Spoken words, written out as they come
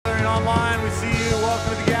online, we see you.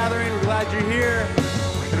 Welcome to the gathering. We're glad you're here.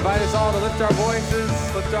 Invite us all to lift our voices,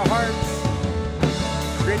 lift our hearts.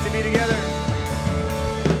 Great to be together.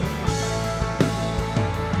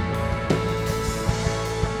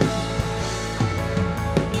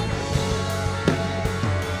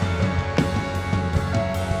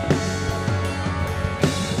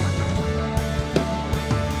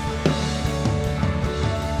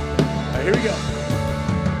 Here we go.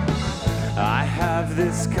 I have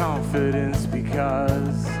this confidence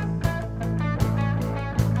because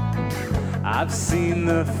I've seen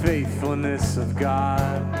the faithfulness of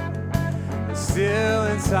God. Still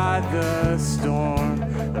inside the storm,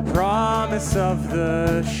 the promise of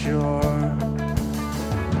the shore.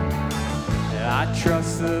 And I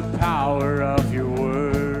trust the power of your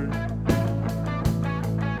word,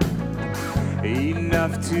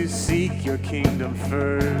 enough to seek your kingdom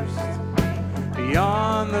first.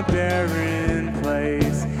 Beyond the barren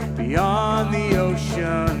place, beyond the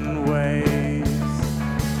ocean waves.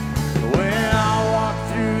 When I walk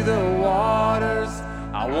through the waters,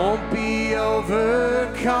 I won't be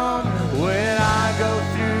overcome. When I go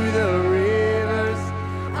through the rivers,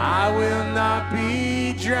 I will not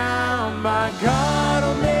be drowned. My God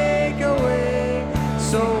will make a way,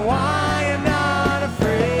 so I am not afraid.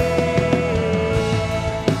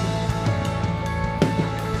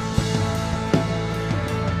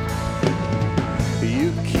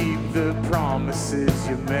 You keep the promises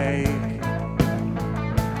you make.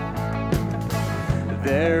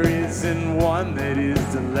 There isn't one that is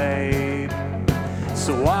delayed,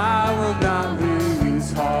 so I will not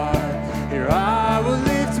lose heart. Here I will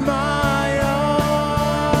lift my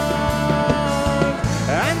arms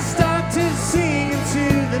and start to sing into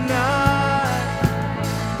the night.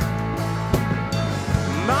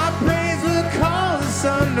 My praise will cause the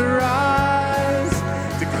sun to rise,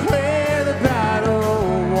 declare the battle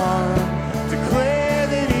won, declare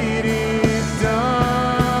that it is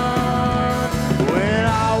done. When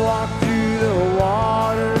I walk through the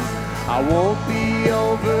waters, I won't be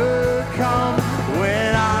overcome.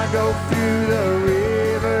 When I go through the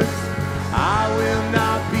rivers, I will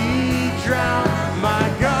not be drowned. My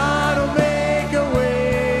God will make a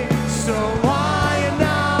way, so I am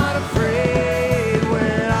not afraid.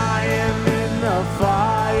 When I am in the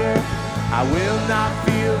fire, I will not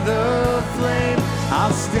feel the flame.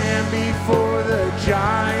 I'll stand before the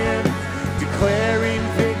giant, declaring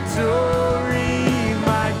victory.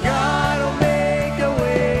 My God will make a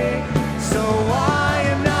way, so I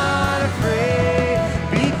am not afraid.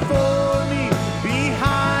 Before me,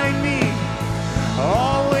 behind me,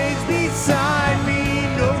 always beside me.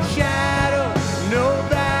 No shadow, no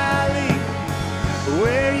valley,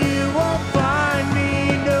 where you won't find me.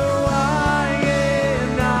 No, I am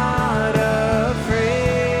not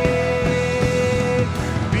afraid.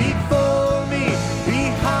 Before me,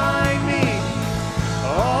 behind me,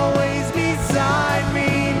 always beside me.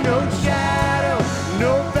 No shadow,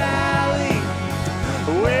 no valley,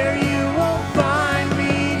 where you won't find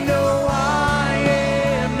me. No, I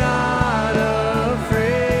am not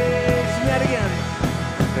afraid. Sing that again.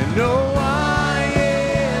 No, I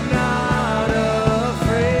am not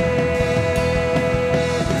afraid.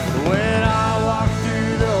 When I walk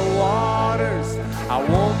through the waters, I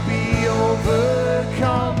won't be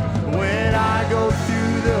overcome. When I go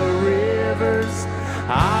through the rivers,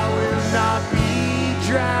 I will not be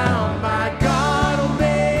drowned. My God will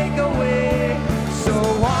make a way, so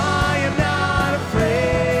I am not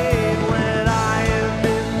afraid. When I am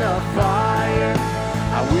in the fire,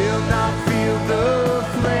 I will not feel the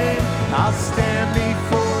flame. I'll stand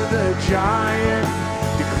before the giant,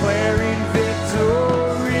 declaring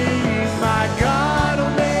victory. My God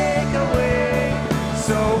will make a way,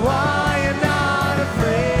 so I am not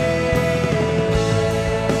afraid.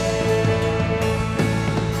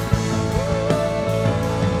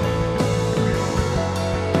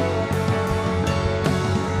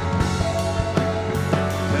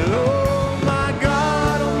 Oh, my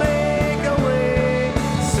God will make a way,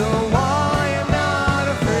 so I am not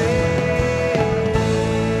afraid.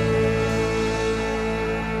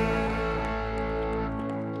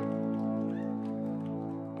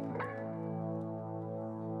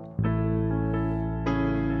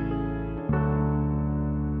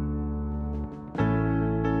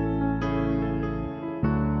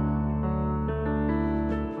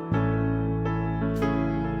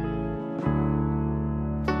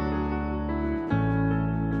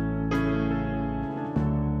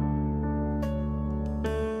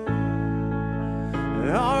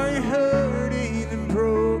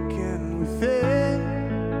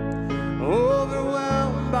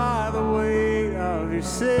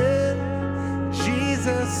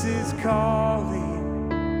 Jesus is calling.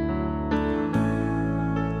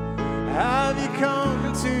 Have you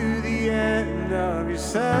come to the end of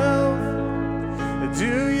yourself?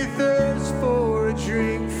 Do you thirst for a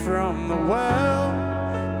drink from the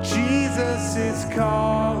well? Jesus is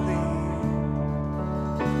calling.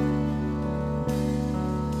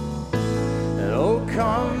 Oh,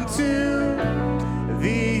 come to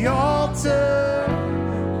the altar.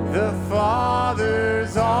 The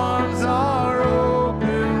Father's arms are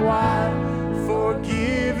open wide.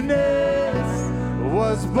 Forgiveness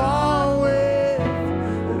was bought with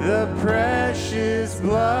the precious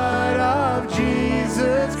blood of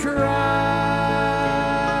Jesus Christ.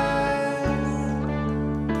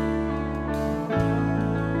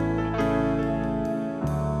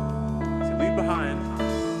 So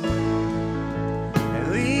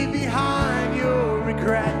leave behind your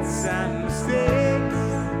regrets and mistakes.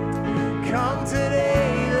 Come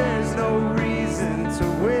today, there's no reason to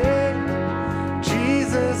wait.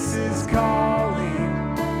 Jesus is calling.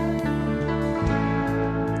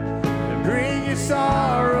 And bring your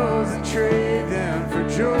sorrows and trade them for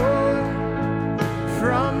joy.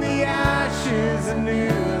 From the ashes a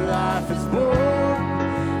new life is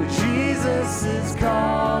born. Jesus is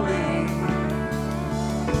calling.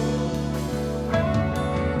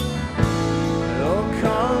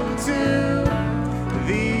 Come to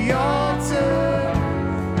the altar.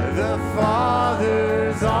 The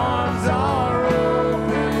Father's arms are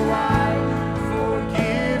open wide.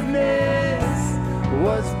 Forgiveness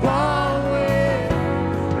was bought with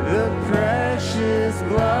the precious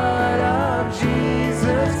blood of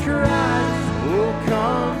Jesus Christ. Oh,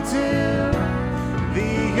 come to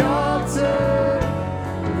the altar.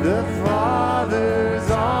 The Father's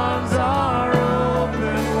arms are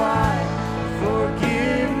open wide.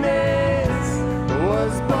 Forgiveness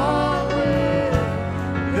was bought with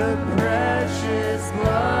the precious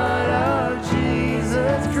blood of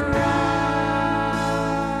Jesus Christ.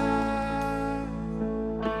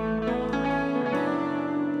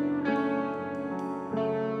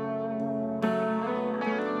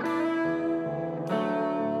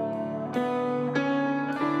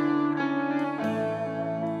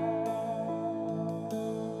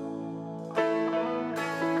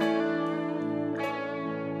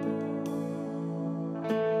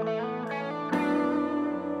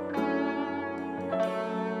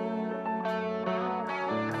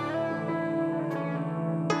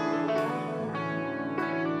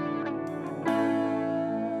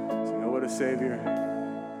 Savior.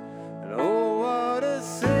 And oh, what a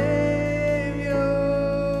Savior.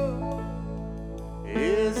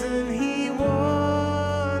 Isn't he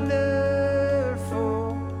wonderful?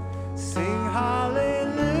 Sing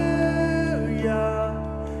hallelujah.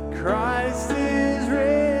 Christ is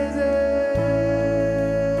risen.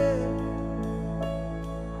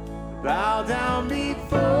 Bow down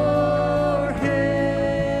before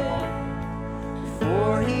him,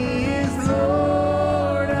 for he is Lord.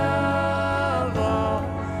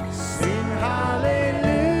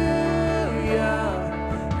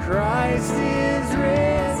 Christ is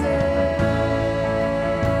risen.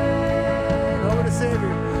 Oh, what a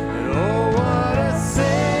Savior. And oh, what a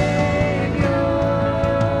Savior.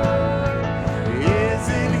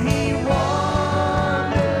 Isn't he wonderful?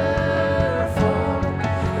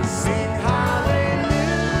 Sing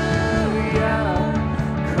hallelujah.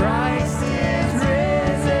 Christ is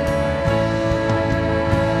risen.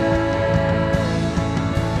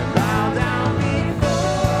 And bow down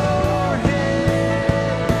before him.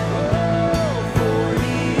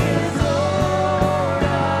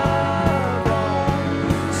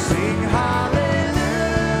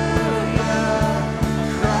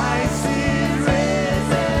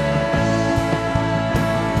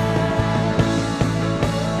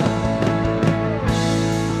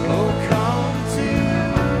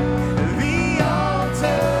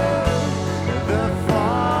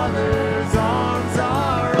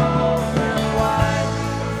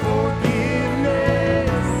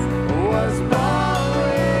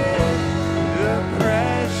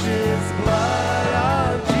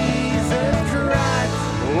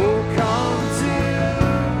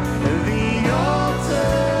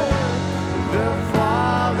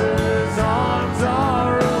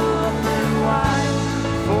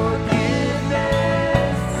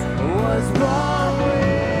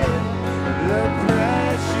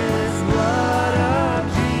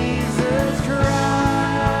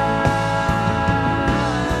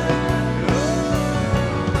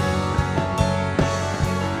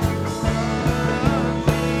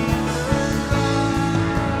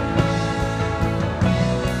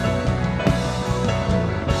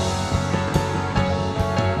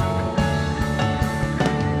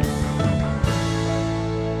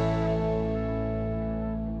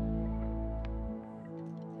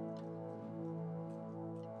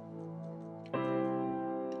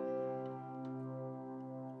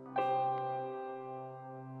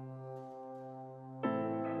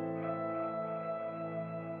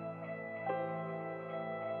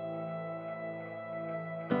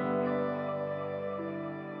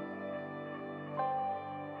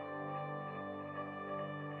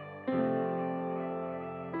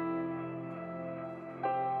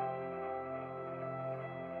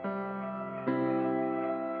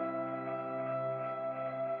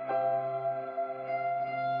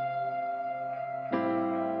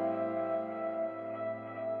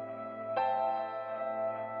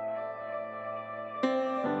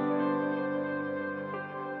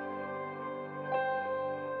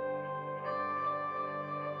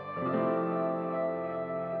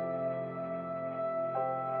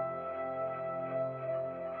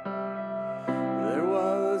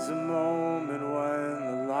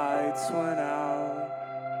 went out,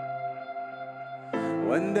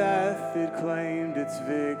 when death had claimed its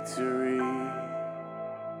victory.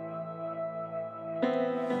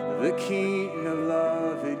 The King of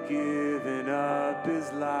love had given up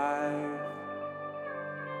his life,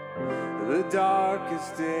 the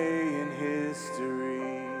darkest day in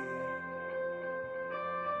history.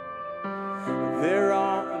 There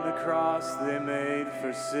on the cross they made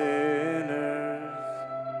for sinners,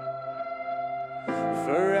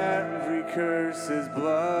 for every curse his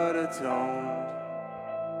blood atoned.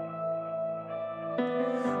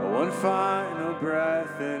 One final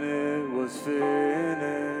breath and it was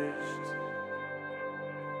finished,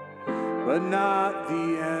 but not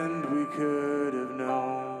the end we could have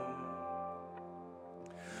known.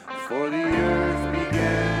 For the earth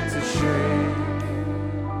began to shake,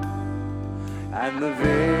 and the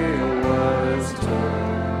veil was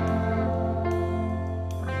torn,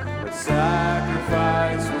 but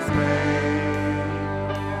sacrifice was made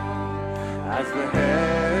as the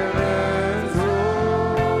heavens roared.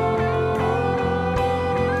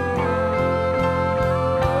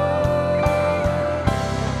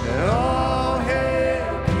 And all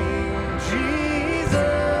hail King Jesus,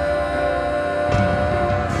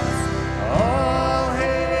 all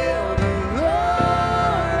hail the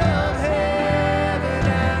Lord of heaven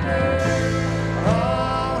and earth,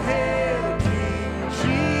 all hail King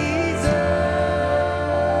Jesus,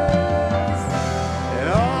 and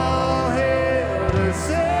all hail the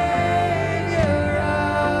Savior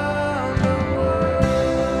of the world.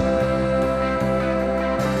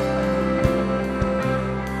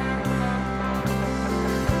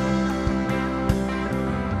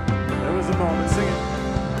 There was a moment, sing it.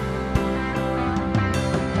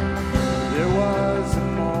 There was a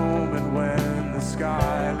moment when the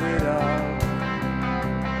sky lit up,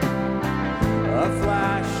 a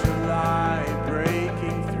flash of light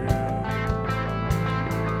breaking through.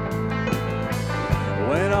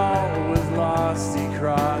 When all was lost, he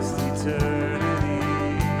crossed eternity.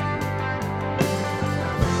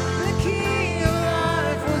 The King of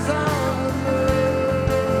life was on the move,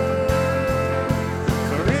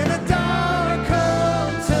 for in a dark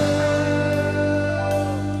cold tomb,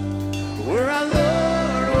 where our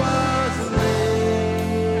Lord was laid,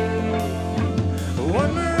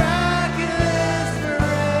 one miraculous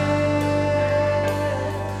parade,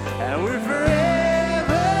 and we're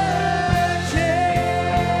forever changed.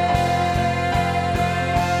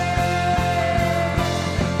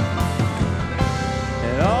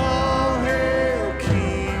 And all hail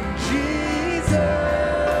King Jesus,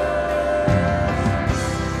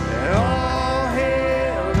 and all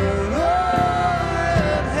hail the Lord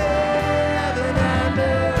of heaven and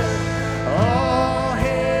earth, all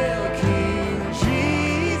hail King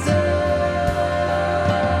Jesus,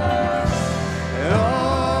 and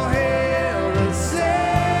all hail the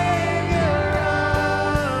Savior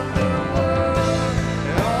of the world,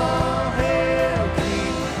 and all hail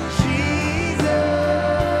King Jesus,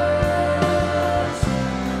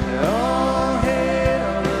 and all hail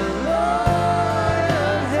the Lord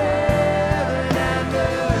of heaven and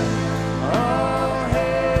earth, all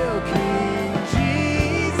hail King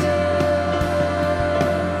Jesus,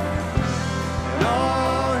 and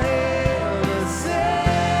all hail the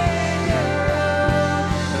Savior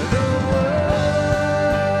of the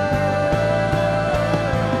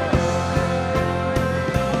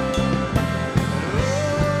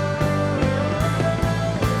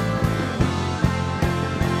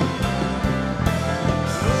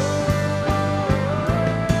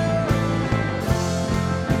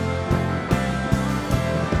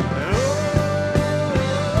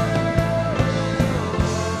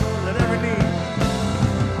Let every knee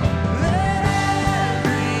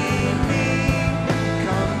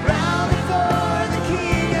come bow before the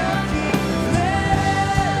King of Kings. Let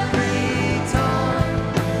every tongue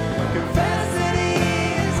confess that He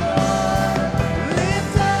is Lord.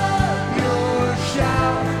 Lift up your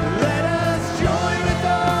shout, let us join with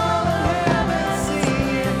all of heaven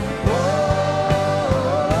singing, holy,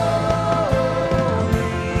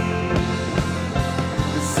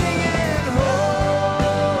 singing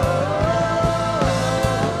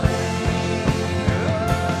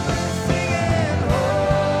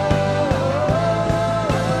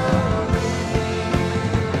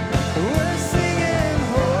we're singing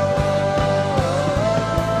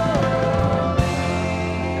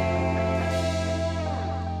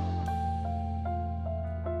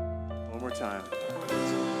one more time.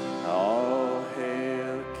 All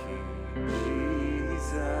hail King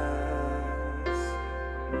Jesus,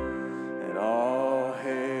 and all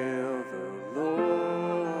hail the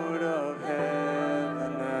Lord of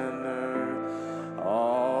heaven and earth,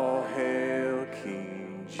 all hail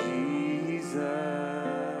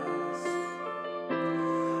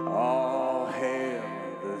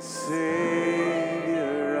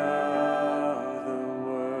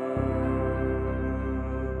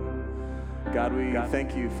God, we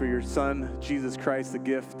thank you for your Son, Jesus Christ, the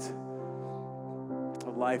gift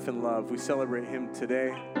of life and love. We celebrate him today.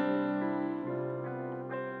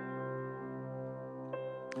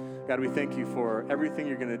 God, we thank you for everything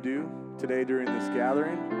you're going to do today during this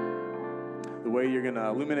gathering, the way you're going to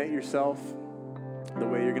illuminate yourself, the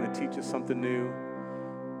way you're going to teach us something new,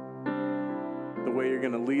 the way you're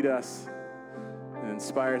going to lead us and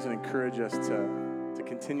inspire us and encourage us to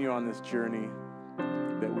continue on this journey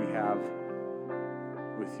that we have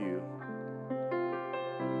with you.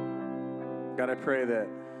 God, I pray that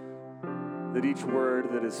each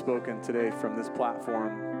word that is spoken today from this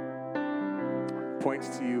platform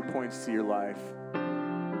points to you, points to your life.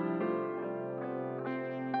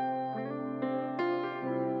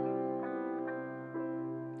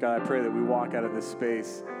 God, I pray that we walk out of this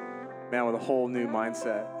space, man, with a whole new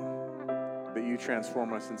mindset, that you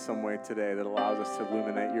transform us in some way today that allows us to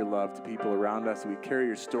illuminate your love to people around us, that we carry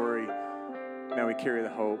your story, man, we carry the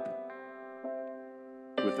hope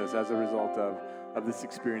with us as a result of this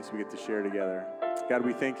experience we get to share together. God,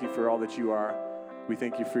 we thank you for all that you are. We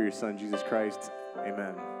thank you for your Son, Jesus Christ.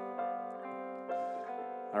 Amen.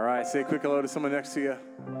 All right, say a quick hello to someone next to you.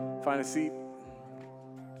 Find a seat.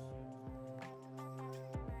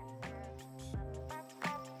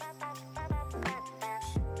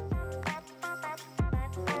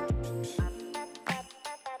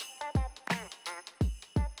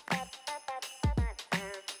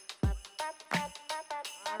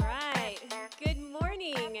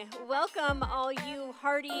 Welcome all you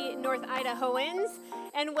hardy North Idahoans,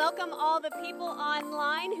 and welcome all the people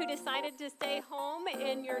online who decided to stay home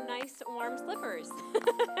in your nice warm slippers.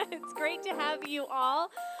 It's great to have you all.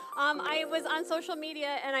 I was on social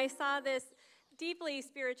media and I saw this deeply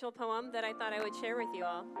spiritual poem that I thought I would share with you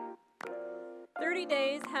all. 30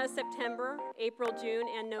 days has September, April, June,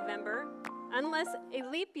 and November. Unless a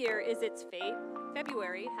leap year is its fate,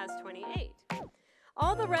 February has 28.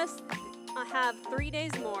 All the rest have 3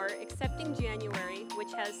 days more, excepting January,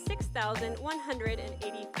 which has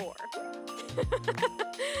 6,184.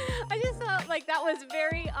 I just felt like that was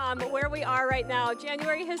very where we are right now.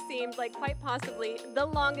 January has seemed like quite possibly the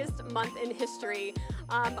longest month in history.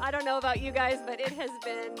 I don't know about you guys, but it has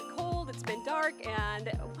been cold, it's been dark, and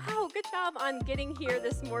wow, good job on getting here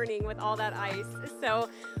this morning with all that ice. So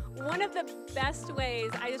one of the best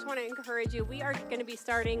ways, I just want to encourage you, we are going to be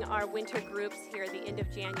starting our winter groups here at the end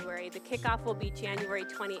of January. The kickoff will be January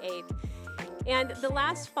 28th. And the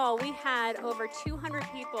last fall, we had over 200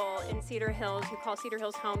 people in Cedar Hills who call Cedar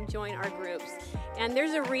Hills home join our groups. And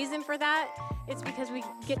there's a reason for that. It's because we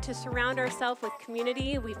get to surround ourselves with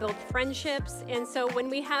community, we build friendships, and so when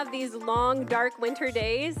we have these long, dark winter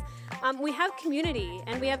days, we have community,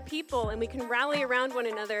 and we have people, and we can rally around one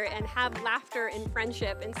another and have laughter and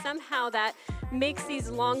friendship, and somehow that makes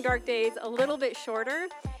these long, dark days a little bit shorter.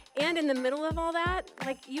 And in the middle of all that,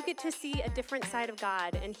 like, you get to see a different side of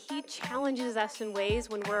God, and he challenges us in ways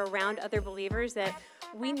when we're around other believers that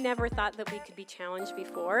we never thought that we could be challenged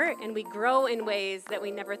before, and we grow in ways that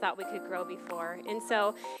we never thought we could grow before. And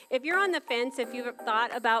so if you're on the fence, if you've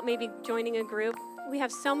thought about maybe joining a group, we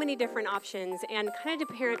have so many different options, and kind of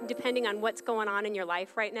depending on what's going on in your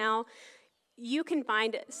life right now, you can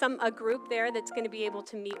find a group there that's going to be able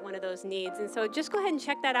to meet one of those needs. And so just go ahead and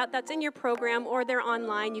check that out. That's in your program, or they're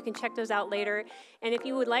online. You can check those out later. And if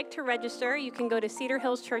you would like to register, you can go to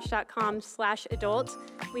cedarhillschurch.com/adults.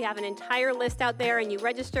 We have an entire list out there, and you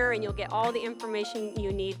register, and you'll get all the information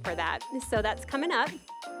you need for that. So that's coming up.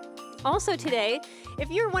 Also today, if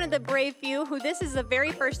you're one of the brave few who this is the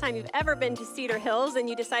very first time you've ever been to Cedar Hills and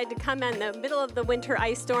you decide to come in the middle of the winter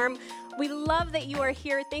ice storm, we love that you are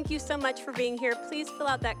here. Thank you so much for being here. Please fill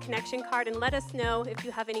out that connection card and let us know if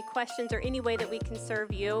you have any questions or any way that we can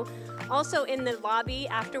serve you. Also in the lobby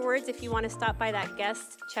afterwards, if you want to stop by that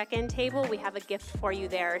guest check-in table, we have a gift for you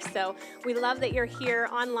there. So we love that you're here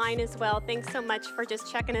online as well. Thanks so much for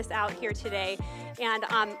just checking us out here today. And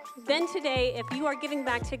then today, if you are giving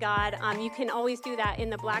back to God, you can always do that in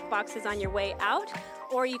the black boxes on your way out,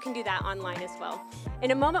 or you can do that online as well.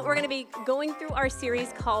 In a moment, we're going to be going through our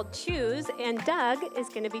series called Choose, and Doug is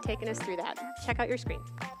going to be taking us through that. Check out your screen.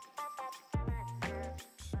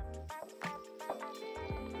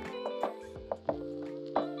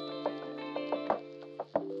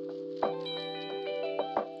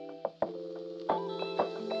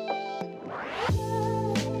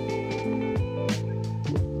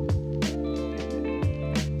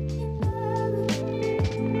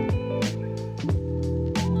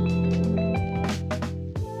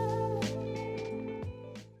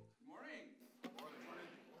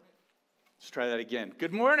 Try that again.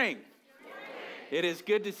 Good morning. It is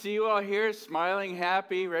good to see you all here, smiling,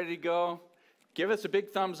 happy, ready to go. Give us a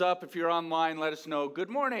big thumbs up if you're online. Let us know. Good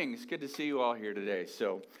morning. It's good to see you all here today.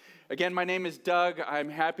 So, again, my name is Doug. I'm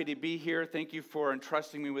happy to be here. Thank you for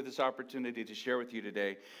entrusting me with this opportunity to share with you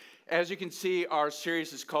today. As you can see, our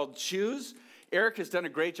series is called Choose. Eric has done a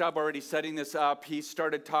great job already setting this up. He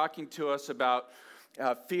started talking to us about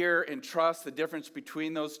fear and trust, the difference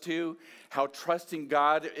between those two, how trusting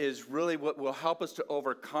God is really what will help us to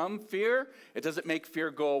overcome fear. It doesn't make fear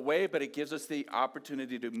go away, but it gives us the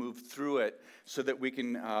opportunity to move through it so that we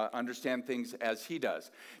can understand things as He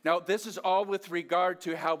does. Now, this is all with regard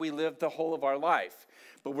to how we live the whole of our life,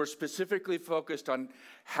 but we're specifically focused on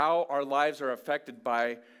how our lives are affected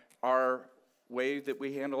by our way that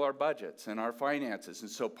we handle our budgets and our finances. And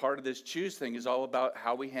so part of this Choose thing is all about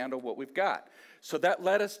how we handle what we've got. So that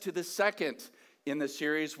led us to the second in the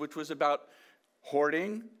series, which was about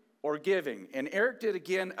hoarding or giving. And Eric did,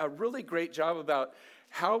 again, a really great job about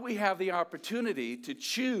how we have the opportunity to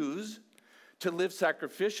choose to live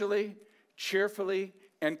sacrificially, cheerfully,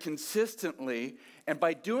 and consistently. And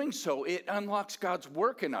by doing so, it unlocks God's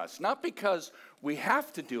work in us, not because we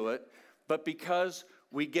have to do it, but because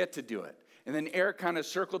we get to do it. And then Eric kind of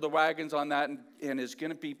circled the wagons on that and is going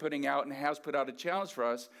to be putting out and has put out a challenge for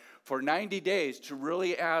us for 90 days to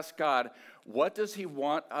really ask God, what does He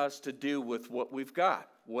want us to do with what we've got?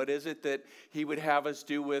 What is it that He would have us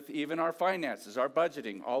do with even our finances, our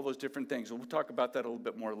budgeting, all those different things? And we'll talk about that a little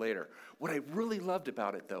bit more later. What I really loved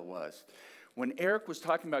about it, though, was when Eric was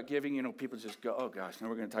talking about giving, people just go, oh, gosh, now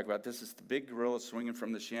we're going to talk about this. It's the big gorilla swinging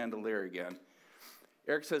from the chandelier again.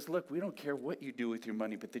 Eric says, look, we don't care what you do with your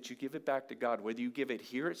money, but that you give it back to God, whether you give it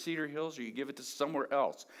here at Cedar Hills or you give it to somewhere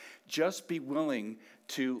else. Just be willing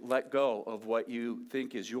to let go of what you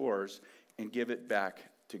think is yours and give it back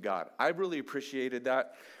to God. I really appreciated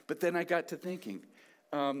that, but then I got to thinking,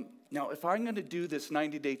 now if I'm going to do this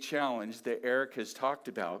 90-day challenge that Eric has talked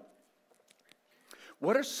about,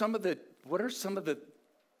 what are some of the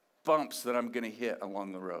bumps that I'm going to hit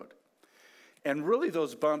along the road? And really,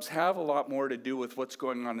 those bumps have a lot more to do with what's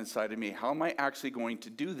going on inside of me. How am I actually going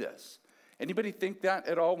to do this? Anybody think that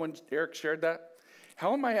at all when Eric shared that?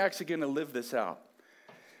 How am I actually going to live this out?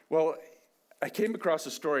 Well, I came across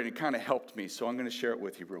a story, and it kind of helped me, so I'm going to share it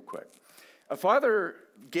with you real quick. A father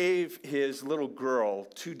gave his little girl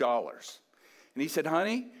 $2, and he said,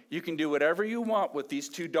 honey, you can do whatever you want with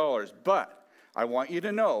these $2, but I want you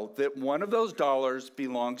to know that one of those dollars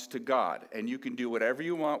belongs to God, and you can do whatever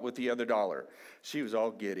you want with the other dollar. She was all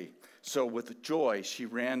giddy. So with joy, she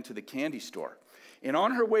ran to the candy store. And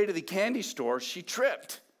on her way to the candy store, she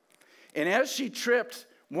tripped. And as she tripped,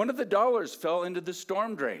 one of the dollars fell into the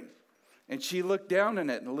storm drain. And she looked down in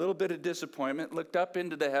it in a little bit of disappointment, looked up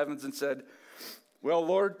into the heavens and said, well,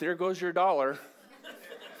 Lord, there goes your dollar.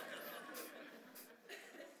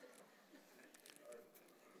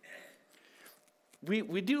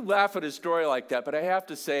 We do laugh at a story like that, but I have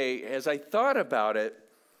to say, as I thought about it,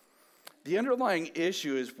 the underlying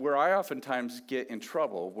issue is where I oftentimes get in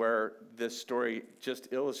trouble, where this story just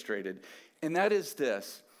illustrated, and that is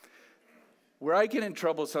this. Where I get in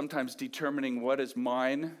trouble sometimes determining what is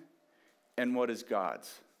mine and what is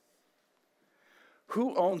God's.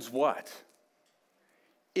 Who owns what?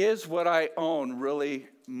 Is what I own really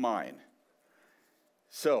mine?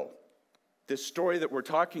 So, this story that we're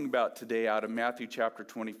talking about today out of Matthew chapter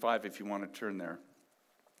 25, if you want to turn there,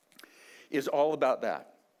 is all about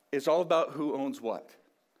that. It's all about who owns what,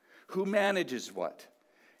 who manages what.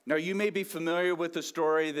 Now, you may be familiar with the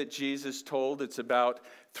story that Jesus told. It's about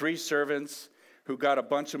 3 servants who got a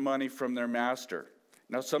bunch of money from their master.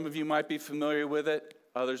 Now, some of you might be familiar with it,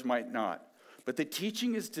 others might not. But the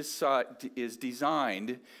teaching is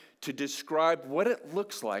designed to describe what it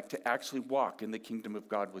looks like to actually walk in the kingdom of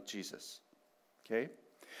God with Jesus. Okay?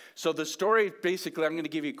 So the story, basically, I'm going to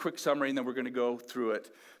give you a quick summary, and then we're going to go through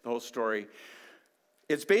it, the whole story.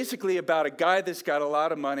 It's basically about a guy that's got a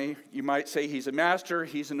lot of money. You might say he's a master,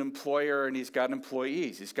 he's an employer, and he's got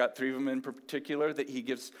employees. He's got 3 of them in particular that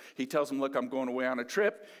he tells them, look, I'm going away on a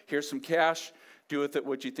trip. Here's some cash. Do with it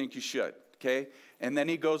what you think you should. Okay? And then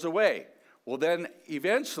he goes away. Well, then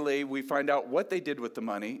eventually we find out what they did with the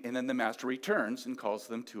money, and then the master returns and calls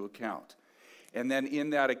them to account. And then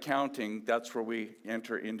in that accounting, that's where we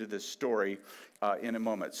enter into this story in a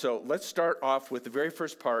moment. So let's start off with the very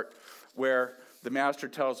first part where the master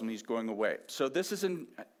tells him he's going away. So this is in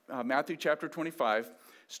Matthew chapter 25,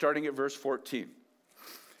 starting at verse 14.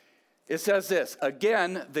 It says this,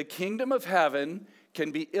 again, the kingdom of heaven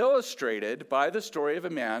can be illustrated by the story of a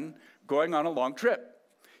man going on a long trip.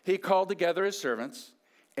 He called together his servants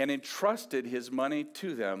and entrusted his money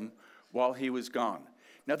to them while he was gone.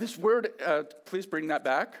 Now this word, please bring that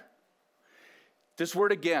back. This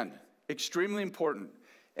word again, Extremely important.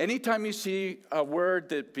 Anytime you see a word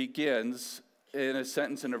that begins in a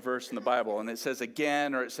sentence in a verse in the Bible, and it says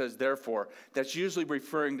again or it says therefore, that's usually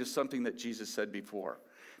referring to something that Jesus said before.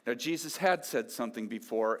 Now, Jesus had said something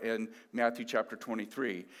before in Matthew chapter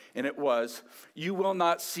 23, and it was, you will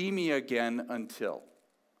not see me again until,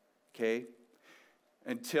 okay?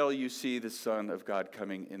 Until you see the Son of God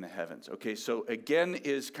coming in the heavens. Okay, so again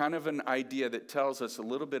is kind of an idea that tells us a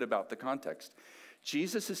little bit about the context.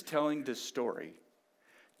 Jesus is telling this story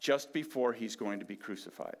just before he's going to be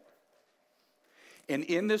crucified. And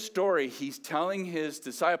in this story, he's telling his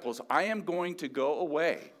disciples, I am going to go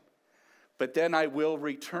away, but then I will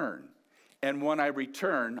return. And when I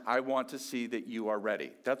return, I want to see that you are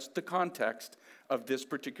ready. That's the context of this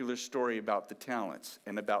particular story about the talents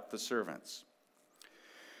and about the servants.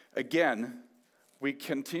 Again, we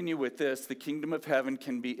continue with this. The kingdom of heaven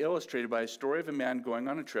can be illustrated by a story of a man going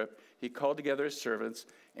on a trip. He called together his servants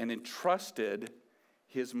and entrusted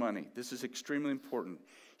his money. This is extremely important.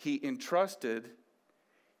 He entrusted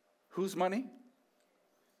whose money?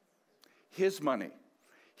 His money.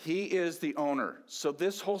 He is the owner. So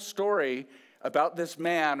this whole story about this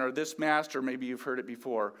man or this master, maybe you've heard it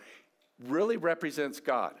before, really represents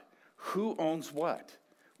God. Who owns what?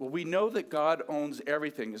 Well, we know that God owns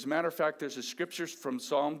everything. As a matter of fact, there's a scripture from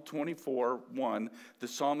Psalm 24:1. The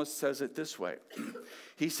psalmist says it this way.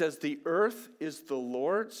 He says, the earth is the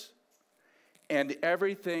Lord's and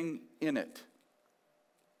everything in it.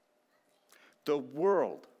 The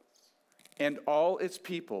world and all its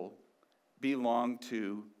people belong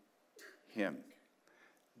to him.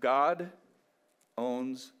 God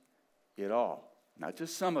owns it all. Not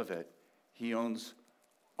just some of it. He owns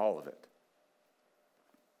all of it.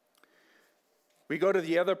 We go to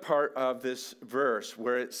the other part of this verse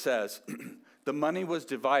where it says, the money was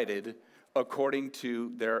divided according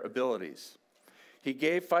to their abilities. He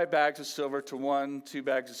gave 5 bags of silver to one, 2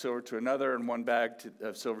 bags of silver to another, and 1 bag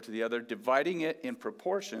of silver to the other, dividing it in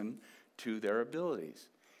proportion to their abilities.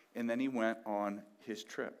 And then he went on his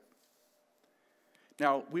trip.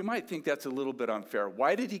 Now, we might think that's a little bit unfair.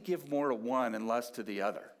 Why did he give more to one and less to the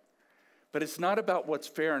other? But it's not about what's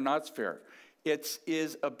fair and not fair. It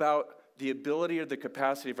is about the ability or the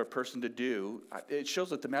capacity of a person to do. It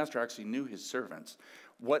shows that the master actually knew his servants,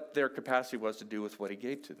 what their capacity was to do with what he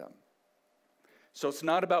gave to them. So it's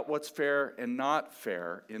not about what's fair and not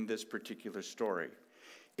fair in this particular story.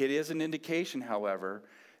 It is an indication, however,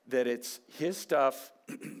 that it's his stuff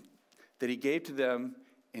that he gave to them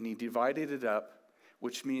and he divided it up,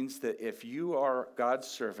 which means that if you are God's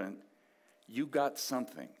servant, you got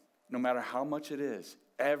something. No matter how much it is,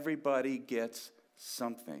 everybody gets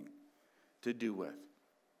something to do with.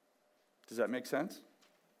 Does that make sense?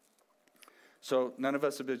 So none of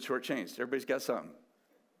us have been shortchanged. Everybody's got something.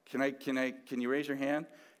 Can you raise your hand?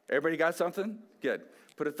 Everybody got something? Good.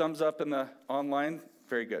 Put a thumbs up in the online.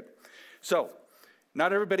 Very good. So,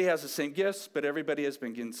 not everybody has the same gifts, but everybody has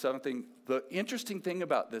been given something. The interesting thing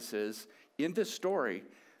about this is, in this story,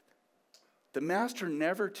 the master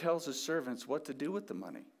never tells his servants what to do with the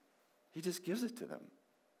money. He just gives it to them.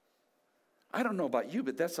 I don't know about you,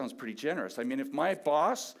 but that sounds pretty generous. I mean, if my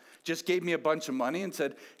boss just gave me a bunch of money and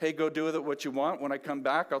said, hey, go do with it what you want. When I come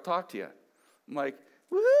back, I'll talk to you. I'm like,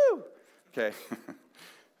 woohoo! Okay.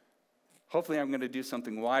 Hopefully I'm going to do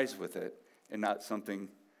something wise with it and not something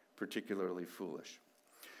particularly foolish.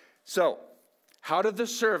 So, how did the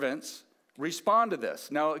servants respond to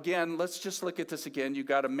this? Now, again, let's just look at this again. You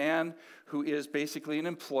got a man who is basically an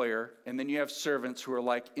employer, and then you have servants who are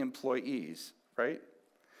like employees, right?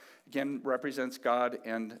 Again, represents God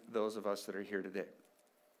and those of us that are here today.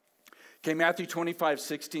 Okay, Matthew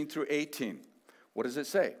 25:16-18. What does it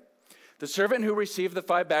say? The servant who received the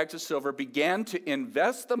 5 bags of silver began to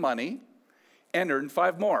invest the money and earned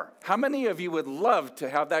 5 more. How many of you would love to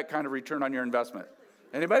have that kind of return on your investment?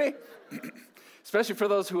 Anybody? Especially for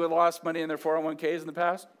those who have lost money in their 401ks in the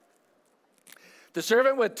past. The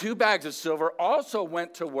servant with 2 bags of silver also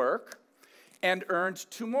went to work and earned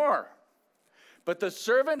 2 more. But the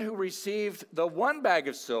servant who received the 1 bag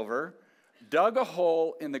of silver dug a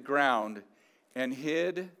hole in the ground and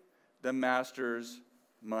hid the master's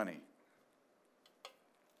money.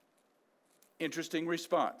 Interesting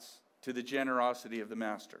response to the generosity of the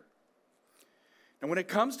master. And when it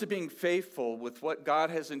comes to being faithful with what God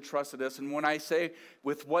has entrusted us, and when I say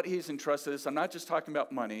with what he's entrusted us, I'm not just talking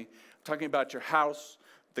about money. I'm talking about your house,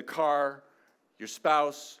 the car, your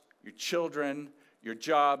spouse, your children, your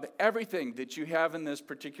job, everything that you have in this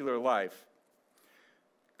particular life.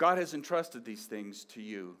 God has entrusted these things to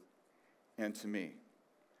you and to me.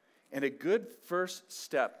 And a good first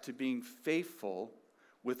step to being faithful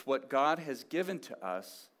with what God has given to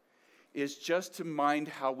us is just to mind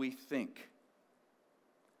how we think.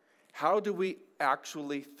 How do we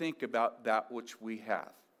actually think about that which we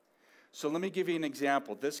have? So let me give you an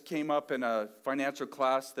example. This came up in a financial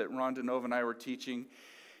class that Ron DeNova and I were teaching.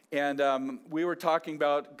 And we were talking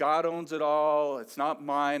about God owns it all. It's not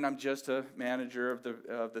mine. I'm just a manager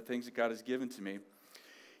of the things that God has given to me.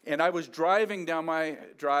 And I was driving down my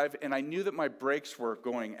drive, and I knew that my brakes were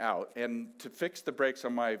going out. And to fix the brakes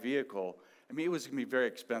on my vehicle, I mean, it was going to be very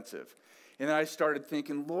expensive. And then I started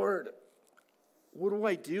thinking, Lord, what do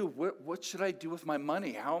I do? What should I do with my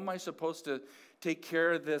money? How am I supposed to take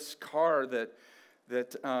care of this car that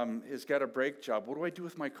has got a brake job? What do I do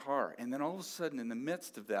with my car? And then all of a sudden, in the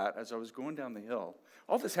midst of that, as I was going down the hill,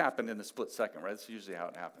 all this happened in a split second, right? That's usually how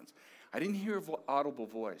it happens. I didn't hear an audible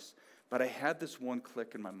voice, but I had this one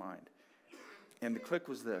click in my mind. And the click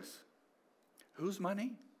was this: whose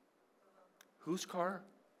money? Whose car?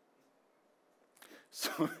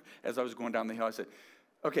 So as I was going down the hill, I said,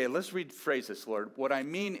 okay, let's rephrase this, Lord. What I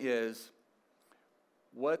mean is,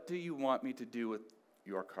 what do you want me to do with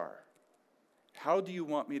your car? How do you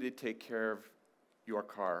want me to take care of your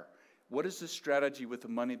car? What is the strategy with the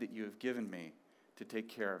money that you have given me to take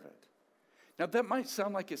care of it? Now, that might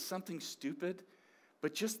sound like it's something stupid,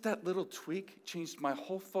 but just that little tweak changed my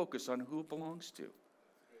whole focus on who it belongs to.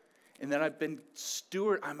 And then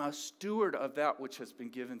I'm a steward of that which has been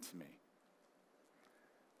given to me.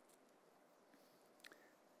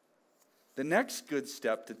 The next good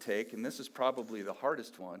step to take, and this is probably the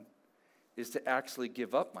hardest one, is to actually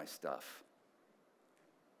give up my stuff.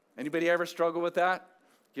 Anybody ever struggle with that?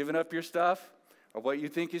 Giving up your stuff or what you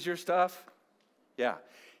think is your stuff? Yeah.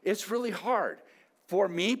 It's really hard. For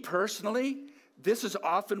me personally, this is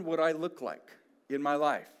often what I look like in my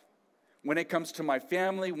life. When it comes to my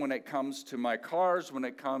family, when it comes to my cars, when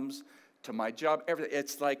it comes to my job, everything,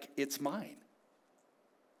 it's like it's mine.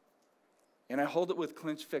 And I hold it with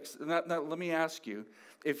clenched fists. Now, let me ask you,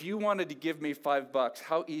 if you wanted to give me $5,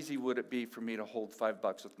 how easy would it be for me to hold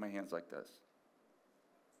 $5 with my hands like this?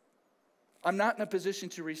 I'm not in a position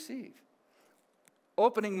to receive.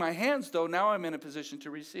 Opening my hands, though, now I'm in a position to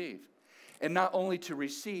receive. And not only to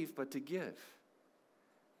receive, but to give.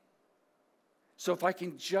 So if I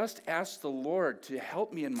can just ask the Lord to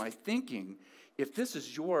help me in my thinking, if this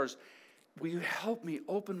is yours, will you help me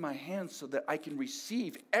open my hands so that I can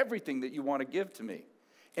receive everything that you want to give to me?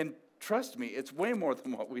 And trust me, it's way more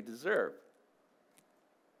than what we deserve.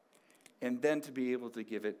 And then to be able to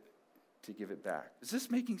give it back. Is this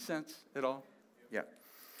making sense at all? Yeah.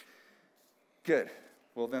 Good.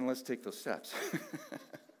 Well, then let's take those steps.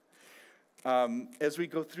 As we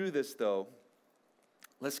go through this, though,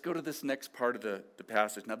 let's go to this next part of the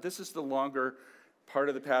passage. Now, this is the longer part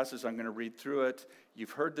of the passage. I'm going to read through it.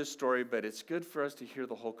 You've heard this story, but it's good for us to hear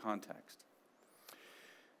the whole context.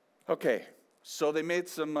 Okay, so they made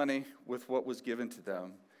some money with what was given to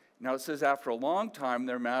them. Now it says, after a long time,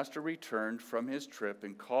 their master returned from his trip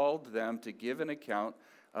and called them to give an account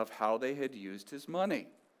of how they had used his money.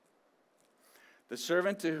 The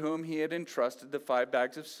servant to whom he had entrusted the 5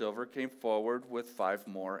 bags of silver came forward with 5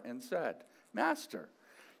 more and said, Master,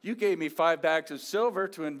 you gave me 5 bags of silver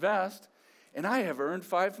to invest, and I have earned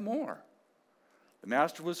 5 more. The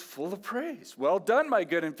master was full of praise. Well done, my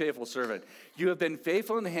good and faithful servant. You have been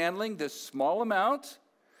faithful in handling this small amount,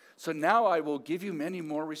 so now I will give you many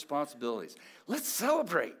more responsibilities. Let's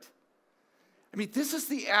celebrate. I mean, this is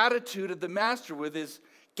the attitude of the master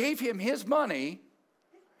gave him his money.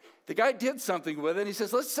 The guy did something with it, and he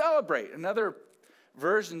says, let's celebrate. Another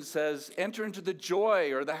version says, enter into the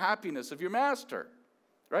joy or the happiness of your master.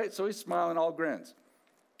 Right? So he's smiling, all grins.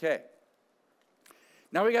 Okay.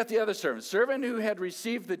 Now we got the other servant. Servant who had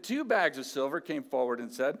received the 2 bags of silver came forward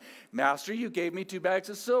and said, Master, you gave me 2 bags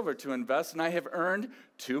of silver to invest, and I have earned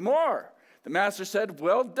 2 more. The master said,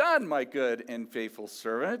 well done, my good and faithful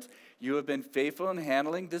servant. You have been faithful in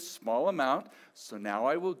handling this small amount, so now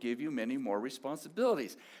I will give you many more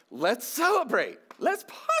responsibilities. Let's celebrate. Let's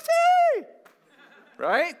party.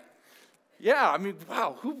 Right? Yeah, I mean,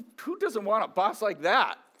 wow, who doesn't want a boss like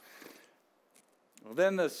that? Well,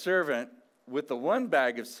 then the servant with the 1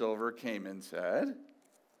 bag of silver came and said,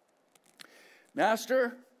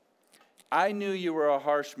 Master, I knew you were a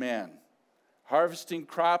harsh man, harvesting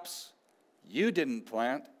crops you didn't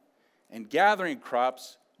plant, and gathering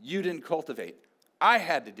crops you didn't cultivate. I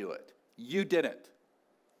had to do it. You didn't.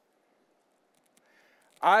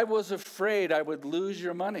 I was afraid I would lose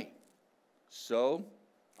your money, so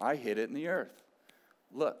I hid it in the earth.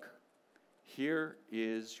 Look, here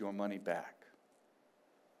is your money back.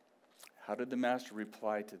 How did the master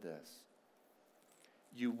reply to this?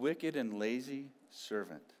 You wicked and lazy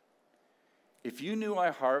servant. If you knew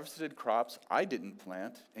I harvested crops I didn't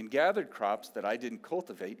plant and gathered crops that I didn't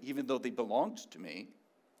cultivate, even though they belonged to me,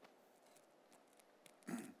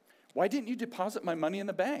 why didn't you deposit my money in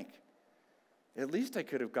the bank? At least I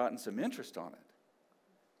could have gotten some interest on it.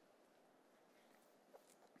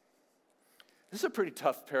 This is a pretty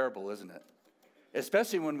tough parable, isn't it?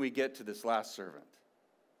 Especially when we get to this last servant.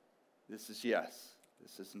 This is yes.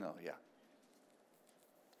 This is no, yeah.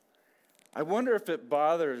 I wonder if it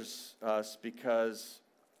bothers us because,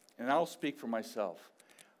 and I'll speak for myself,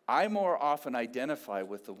 I more often identify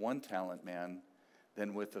with the 1-talent man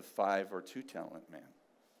than with the 5 or 2-talent man.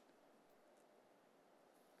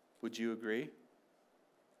 Would you agree?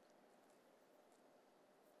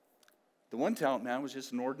 The 1-talent man was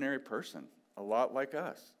just an ordinary person, a lot like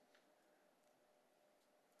us.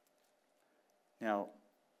 Now,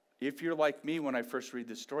 if you're like me when I first read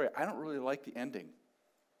this story, I don't really like the ending.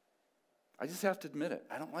 I just have to admit it.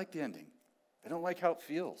 I don't like the ending. I don't like how it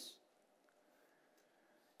feels.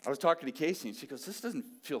 I was talking to Casey, and she goes, this doesn't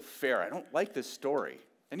feel fair. I don't like this story.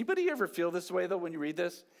 Anybody ever feel this way, though, when you read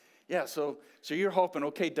this? Yeah, so you're hoping,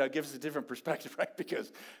 okay, Doug, give us a different perspective, right?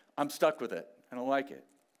 Because I'm stuck with it. I don't like it.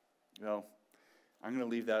 Well, I'm going to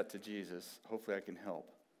leave that to Jesus. Hopefully I can help.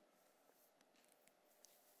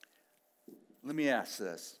 Let me ask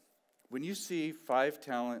this. When you see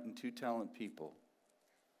 5-talent and 2-talent people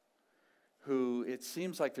who it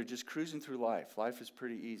seems like they're just cruising through life is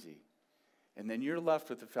pretty easy, and then you're left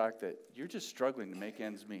with the fact that you're just struggling to make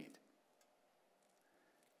ends meet,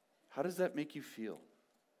 how does that make you feel?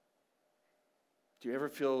 Do you ever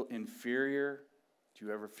feel inferior? Do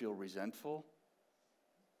you ever feel resentful?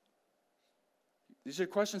 These are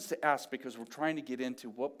questions to ask because we're trying to get into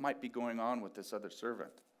what might be going on with this other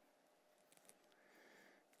servant.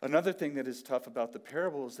 Another thing that is tough about the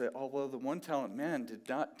parable is that although the 1-talent man did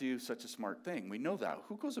not do such a smart thing, we know that.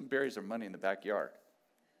 Who goes and buries their money in the backyard?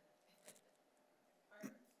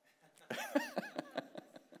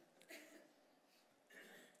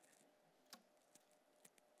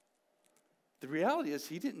 The reality is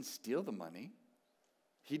he didn't steal the money.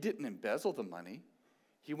 He didn't embezzle the money.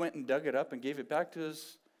 He went and dug it up and gave it back to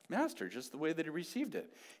his master, just the way that he received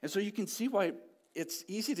it. And so you can see why it's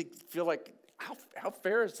easy to feel like, how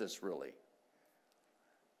fair is this really?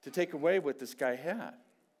 To take away what this guy had.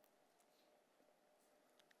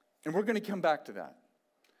 And we're going to come back to that.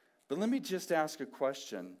 But let me just ask a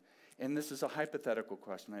question, and this is a hypothetical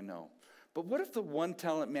question, I know. But what if the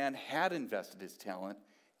 1-talent man had invested his talent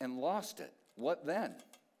and lost it? What then?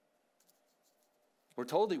 We're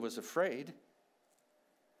told he was afraid.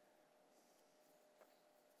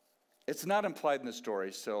 It's not implied in the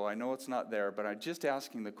story, so I know it's not there, but I'm just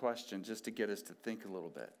asking the question just to get us to think a little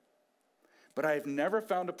bit. But I've never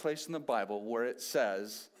found a place in the Bible where it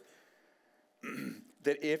says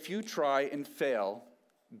that if you try and fail,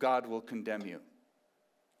 God will condemn you.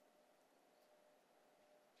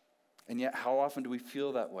 And yet, how often do we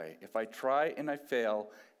feel that way? If I try and I fail,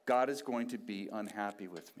 God is going to be unhappy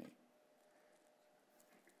with me.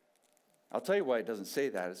 I'll tell you why it doesn't say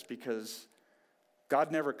that. It's because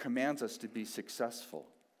God never commands us to be successful.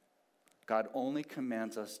 God only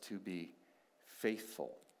commands us to be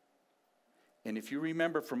faithful. And if you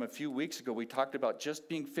remember from a few weeks ago, we talked about just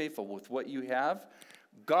being faithful with what you have.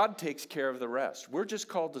 God takes care of the rest. We're just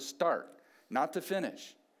called to start, not to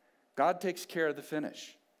finish. God takes care of the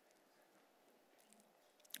finish.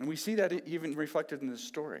 And we see that even reflected in this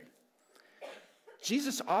story.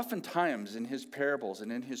 Jesus oftentimes in his parables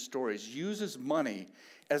and in his stories uses money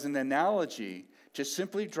as an analogy to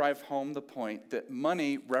simply drive home the point that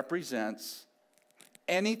money represents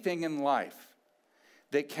anything in life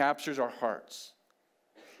that captures our hearts.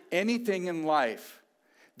 Anything in life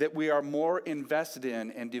that we are more invested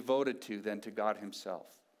in and devoted to than to God himself.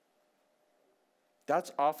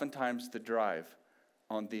 That's oftentimes the drive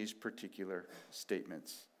on these particular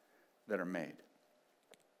statements that are made.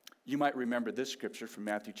 You might remember this scripture from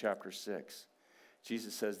Matthew chapter 6.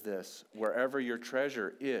 Jesus says this, wherever your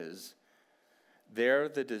treasure is, there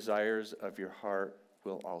the desires of your heart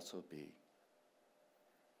will also be.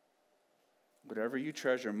 Whatever you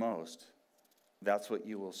treasure most, that's what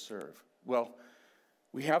you will serve. Well,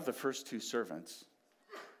 we have the first two servants.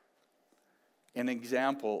 An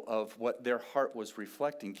example of what their heart was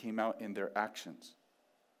reflecting came out in their actions.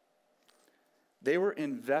 They were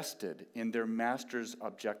invested in their master's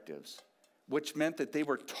objectives, which meant that they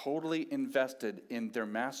were totally invested in their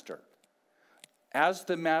master. As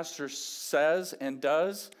the master says and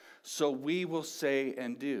does, so we will say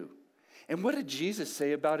and do. And what did Jesus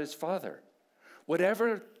say about his Father?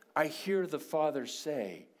 Whatever I hear the Father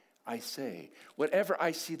say, I say. Whatever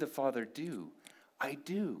I see the Father do, I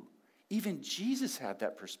do. Even Jesus had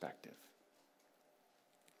that perspective.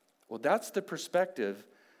 Well, that's the perspective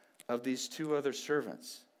of these two other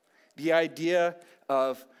servants. The idea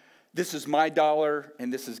of this is my dollar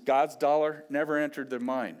and this is God's dollar never entered their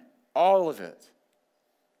mind. All of it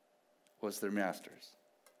was their master's.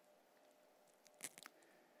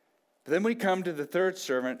 But then we come to the third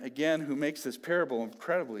servant, again, who makes this parable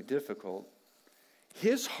incredibly difficult.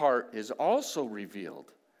 His heart is also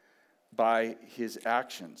revealed by his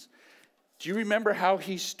actions. Do you remember how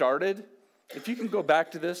he started? If you can go back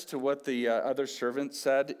to this, to what the other servant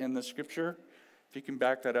said in the scripture, if you can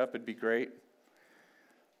back that up, it'd be great.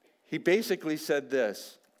 He basically said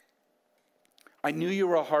this: I knew you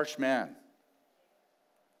were a harsh man,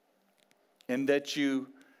 and that you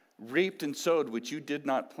reaped and sowed which you did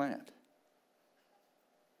not plant.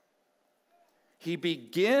 He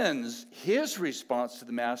begins his response to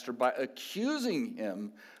the master by accusing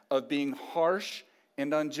him of being harsh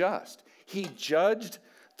and unjust. He judged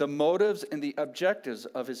the motives and the objectives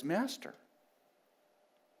of his master.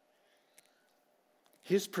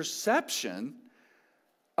 His perception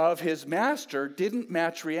of his master didn't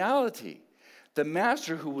match reality. The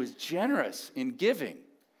master, who was generous in giving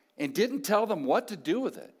and didn't tell them what to do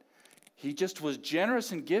with it, he just was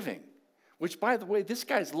generous in giving, which, by the way, this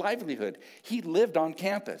guy's livelihood, he lived on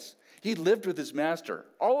campus. He lived with his master.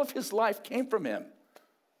 All of his life came from him.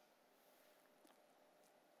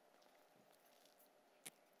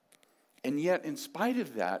 And yet, in spite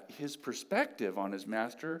of that, his perspective on his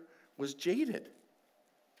master was jaded.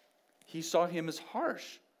 He saw him as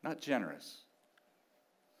harsh, not generous.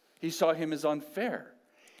 He saw him as unfair.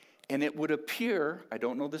 And it would appear, I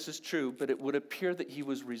don't know this is true, but it would appear that he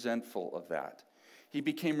was resentful of that. He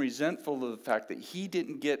became resentful of the fact that he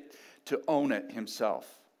didn't get to own it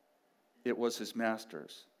himself. It was his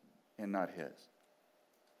master's and not his.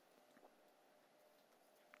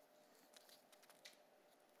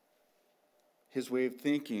 His way of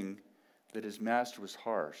thinking that his master was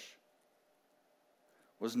harsh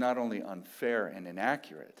was not only unfair and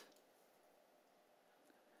inaccurate,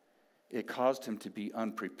 it caused him to be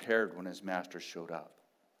unprepared when his master showed up.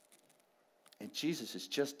 And Jesus is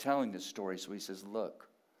just telling this story, so he says, look,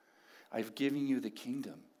 I've given you the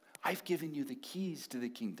kingdom. I've given you the keys to the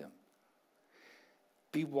kingdom.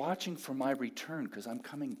 Be watching for my return, because I'm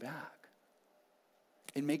coming back.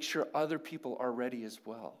 And make sure other people are ready as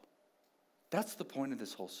well. That's the point of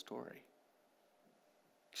this whole story.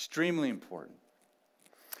 Extremely important.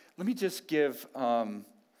 Let me just give an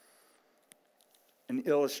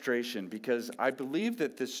illustration, because I believe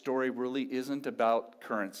that this story really isn't about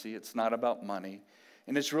currency. It's not about money.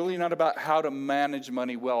 And it's really not about how to manage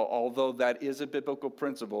money well, although that is a biblical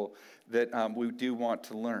principle that we do want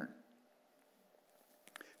to learn.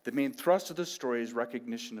 The main thrust of the story is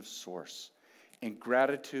recognition of source and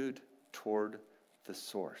gratitude toward the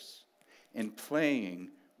source, and playing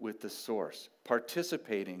with the source,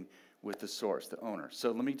 participating with the source, the owner.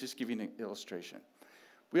 So let me just give you an illustration.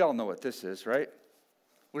 We all know what this is, right?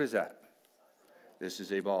 What is that? This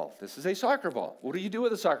is a ball. This is a soccer ball. What do you do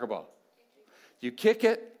with a soccer ball? You kick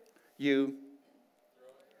it, you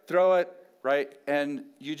throw it, right? And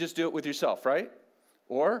you just do it with yourself, right?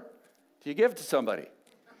 Or do you give it to somebody?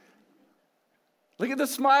 Look at the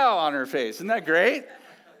smile on her face. Isn't that great?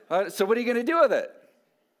 So what are you going to do with it?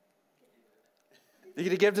 You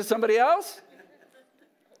going to give it to somebody else?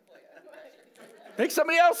 Make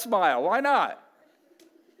somebody else smile. Why not?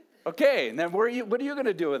 Okay, and then what are you going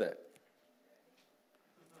to do with it?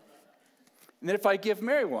 And then if I give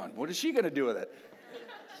Mary one, what is she going to do with it?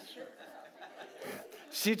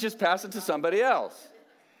 She just pass it to somebody else.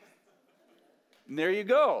 And there you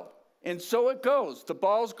go. And so it goes. The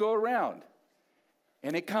balls go around.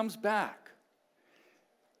 And it comes back.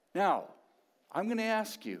 Now, I'm going to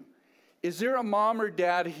ask you, is there a mom or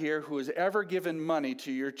dad here who has ever given money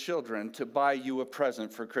to your children to buy you a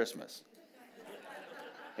present for Christmas?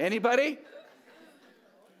 Anybody?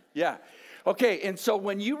 Yeah. Okay, and so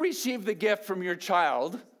when you receive the gift from your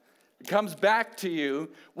child, it comes back to you,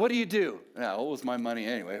 what do you do? Well, it was my money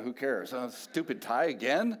anyway, who cares? Oh, stupid tie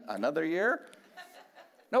again? Another year?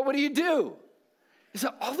 No, what do? You say,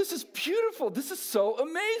 oh, this is beautiful. This is so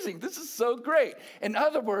amazing. This is so great. In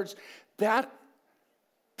other words, that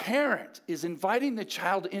parent is inviting the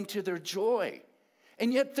child into their joy.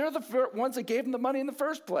 And yet they're the ones that gave them the money in the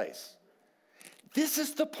first place. This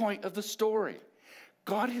is the point of the story.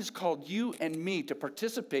 God has called you and me to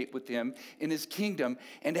participate with him in his kingdom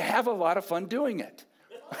and to have a lot of fun doing it.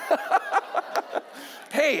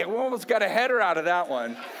 Hey, we almost got a header out of that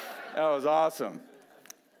one. That was awesome.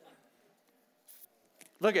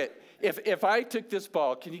 Look at, if I took this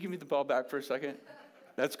ball, can you give me the ball back for a second?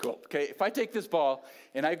 That's cool. Okay, if I take this ball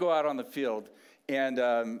and I go out on the field and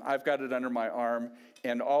I've got it under my arm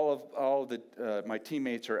and all the my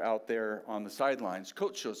teammates are out there on the sidelines,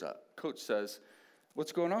 coach shows up. Coach says,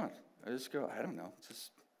 "What's going on?" I just go, "I don't know,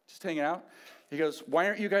 just hanging out." He goes, "Why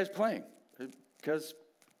aren't you guys playing?" "Because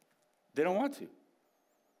they don't want to."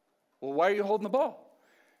 "Well, why are you holding the ball?"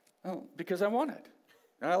 "Oh, because I want it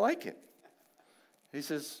and I like it." He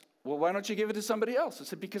says, "Well, why don't you give it to somebody else?" I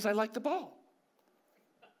said, "Because I like the ball."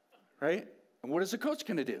 Right? And what is the coach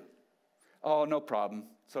going to do? "Oh, no problem.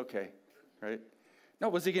 It's okay." Right? No,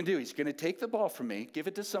 what's he going to do? He's going to take the ball from me, give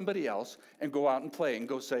it to somebody else, and go out and play and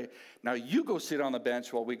go say, "Now you go sit on the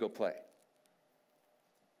bench while we go play."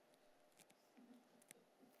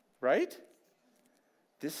 Right?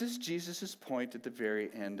 This is Jesus' point at the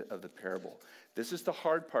very end of the parable. This is the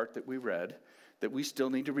hard part that we read, that we still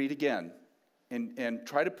need to read again, and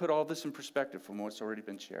try to put all this in perspective from what's already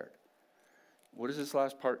been shared. What does this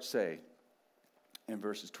last part say in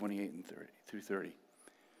verses 28 and 30 through 30?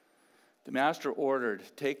 The master ordered,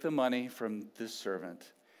 "Take the money from this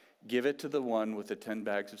servant, give it to the one with the 10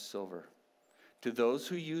 bags of silver. To those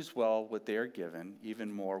who use well what they are given,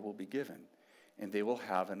 even more will be given, and they will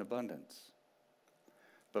have an abundance.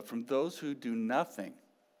 But from those who do nothing,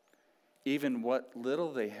 even what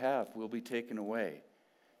little they have will be taken away.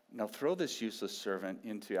 Now throw this useless servant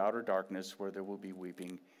into outer darkness where there will be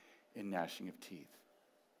weeping and gnashing of teeth."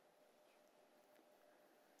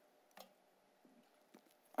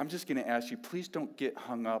 I'm just going to ask you, please don't get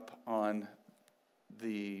hung up on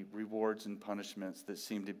the rewards and punishments that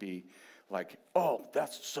seem to be like, "Oh,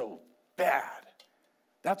 that's so bad.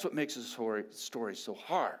 That's what makes this story so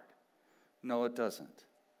hard." No, it doesn't.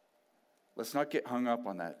 Let's not get hung up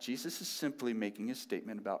on that. Jesus is simply making a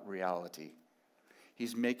statement about reality.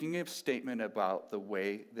 He's making a statement about the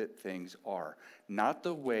way that things are, not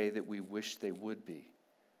the way that we wish they would be.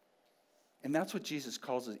 And that's what Jesus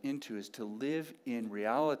calls us into, is to live in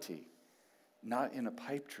reality, not in a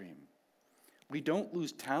pipe dream. We don't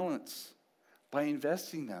lose talents by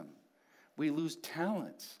investing them. We lose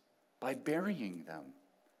talents by burying them.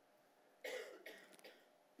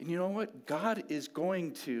 And you know what? God is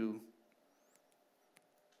going to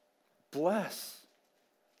bless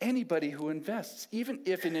anybody who invests, even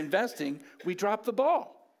if in investing we drop the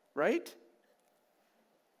ball, right?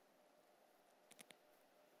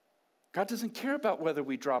 God doesn't care about whether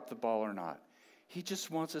we drop the ball or not. He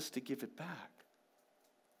just wants us to give it back.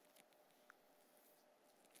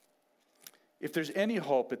 If there's any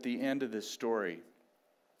hope at the end of this story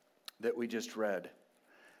that we just read,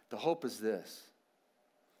 the hope is this: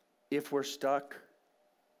 if we're stuck,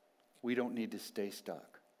 we don't need to stay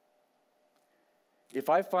stuck. If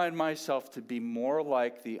I find myself to be more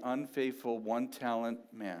like the unfaithful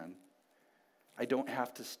one-talent man, I don't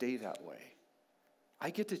have to stay that way. I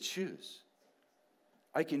get to choose.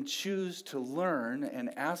 I can choose to learn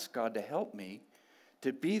and ask God to help me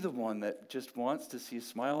to be the one that just wants to see a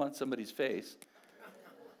smile on somebody's face,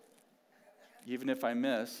 even if I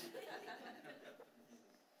miss,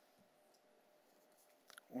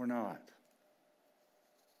 or not.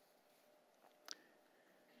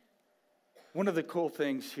 One of the cool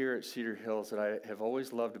things here at Cedar Hills that I have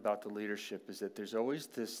always loved about the leadership is that there's always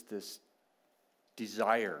this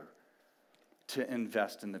desire to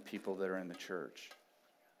invest in the people that are in the church.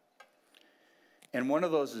 And one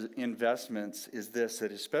of those investments is this,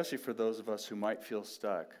 that especially for those of us who might feel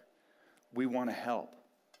stuck, we want to help.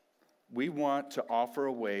 We want to offer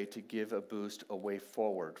a way to give a boost, a way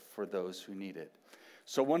forward for those who need it.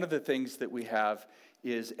 So one of the things that we have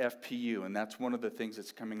is FPU, and that's one of the things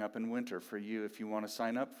that's coming up in winter for you if you want to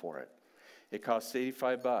sign up for it. It costs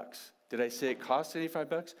 $85. Did I say it costs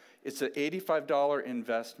 $85? It's an $85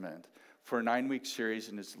 investment for a 9-week series,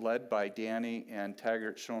 and it's led by Danny and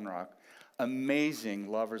Taggart Schoenrock,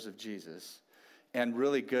 amazing lovers of Jesus, and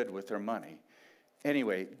really good with their money.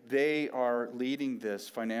 Anyway, they are leading this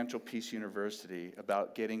Financial Peace University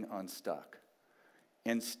about getting unstuck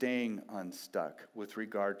and staying unstuck with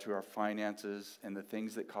regard to our finances and the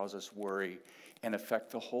things that cause us worry and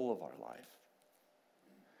affect the whole of our life.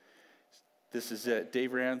 This is it,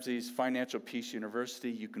 Dave Ramsey's Financial Peace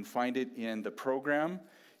University. You can find it in the program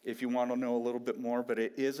if you want to know a little bit more, but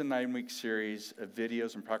it is a 9-week series of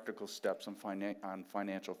videos and practical steps on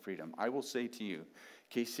financial freedom. I will say to you,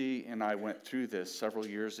 Casey and I went through this several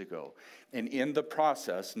years ago, and in the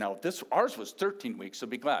process, now ours was 13 weeks, so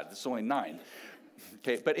be glad, it's only 9.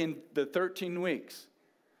 Okay, but in the 13 weeks,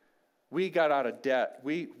 we got out of debt.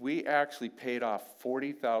 We actually paid off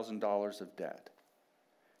 $40,000 of debt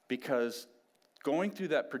because going through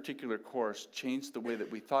that particular course changed the way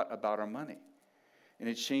that we thought about our money. And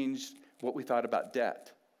it changed what we thought about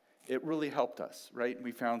debt. It really helped us, right?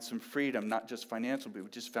 We found some freedom, not just financial, but we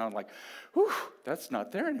just found like, whew, that's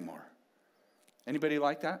not there anymore. Anybody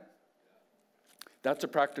like that? That's a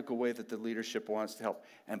practical way that the leadership wants to help.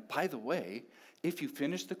 And by the way, if you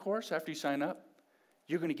finish the course after you sign up,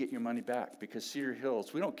 you're going to get your money back, because Cedar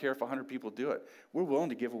Hills, we don't care if 100 people do it. We're willing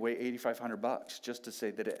to give away $8,500 just to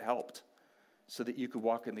say that it helped, so that you could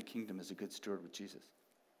walk in the kingdom as a good steward with Jesus.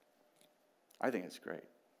 I think it's great.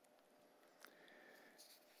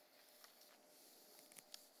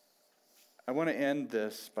 I want to end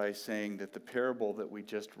this by saying that the parable that we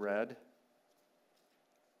just read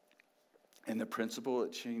and the principle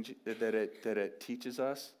that it teaches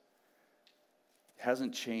us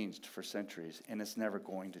hasn't changed for centuries, and it's never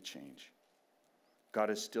going to change.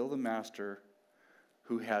 God is still the master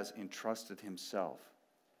who has entrusted himself.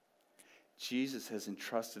 Jesus has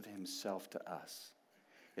entrusted himself to us.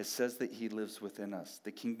 It says that he lives within us.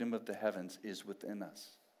 The kingdom of the heavens is within us.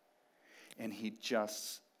 And he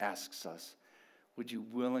just asks us, would you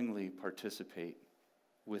willingly participate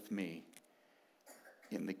with me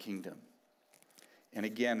in the kingdom? And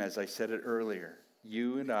again, as I said it earlier,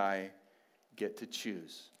 you and I get to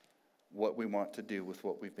choose what we want to do with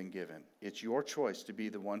what we've been given. It's your choice to be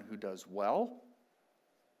the one who does well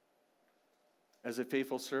as a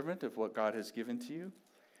faithful servant of what God has given to you.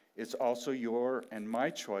 It's also your and my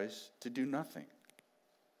choice to do nothing.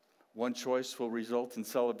 One choice will result in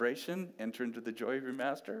celebration, enter into the joy of your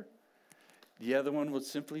master. The other one will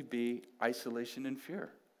simply be isolation and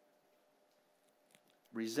fear,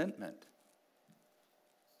 resentment.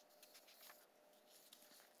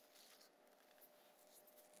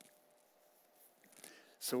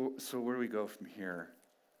 So where do we go from here?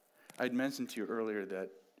 I'd mentioned to you earlier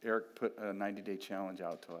that Eric put a 90-day challenge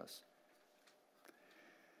out to us.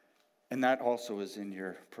 And that also is in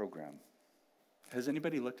your program. Has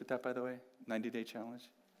anybody looked at that, by the way? 90-day challenge?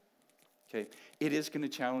 Okay. It is going to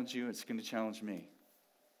challenge you. It's going to challenge me.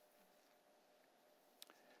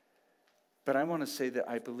 But I want to say that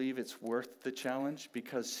I believe it's worth the challenge,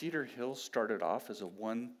 because Cedar Hill started off as a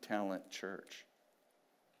one-talent church.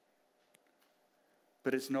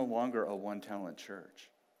 But it's no longer a one-talent church.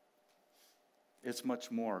 It's much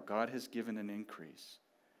more. God has given an increase.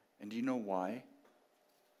 And do you know why?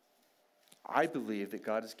 I believe that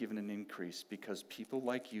God has given an increase because people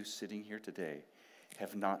like you sitting here today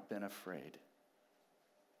have not been afraid.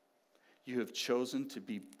 You have chosen to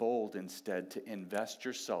be bold instead, to invest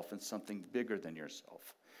yourself in something bigger than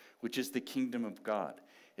yourself, which is the kingdom of God.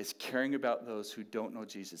 It's caring about those who don't know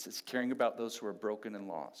Jesus. It's caring about those who are broken and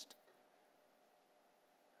lost.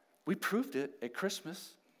 We proved it at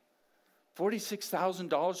Christmas.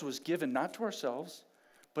 $46,000 was given not to ourselves,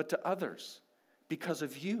 but to others because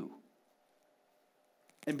of you.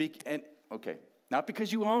 Okay, not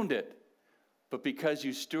because you owned it, but because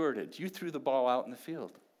you stewarded. You threw the ball out in the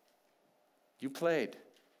field. You played.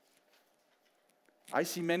 I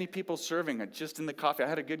see many people serving just in the coffee. I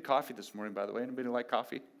had a good coffee this morning, by the way. Anybody like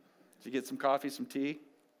coffee? Did you get some coffee, some tea?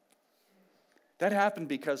 That happened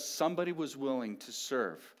because somebody was willing to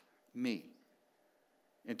serve me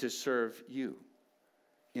and to serve you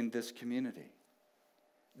in this community.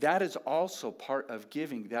 That is also part of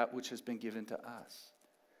giving that which has been given to us,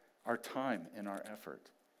 our time and our effort.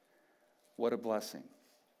 What a blessing.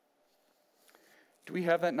 Do we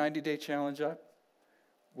have that 90-day challenge up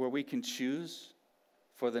where we can choose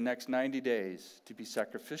for the next 90 days to be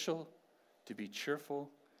sacrificial, to be cheerful,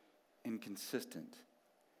 and consistent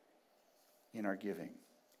in our giving?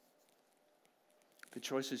 The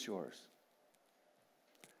choice is yours.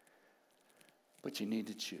 But you need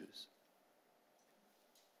to choose.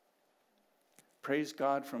 Praise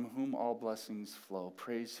God, from whom all blessings flow.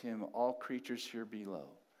 Praise him, all creatures here below.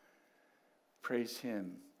 Praise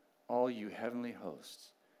him, all you heavenly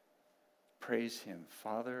hosts. Praise him,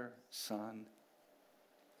 Father, Son,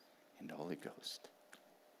 and Holy Ghost.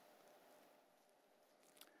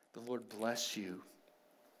 The Lord bless you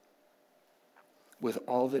with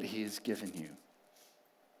all that he has given you.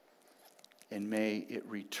 And may it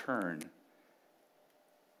return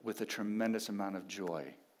with a tremendous amount of joy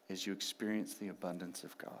as you experience the abundance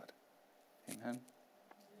of God. Amen?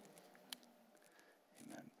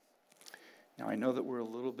 Amen. Now, I know that we're a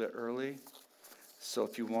little bit early, so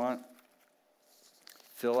if you want,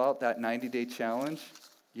 fill out that 90-day challenge.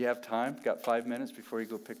 You have time. Got 5 minutes before you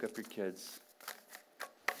go pick up your kids.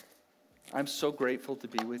 I'm so grateful to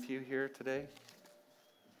be with you here today,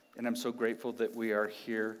 and I'm so grateful that we are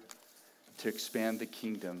here to expand the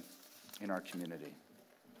kingdom in our community.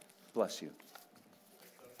 Bless you.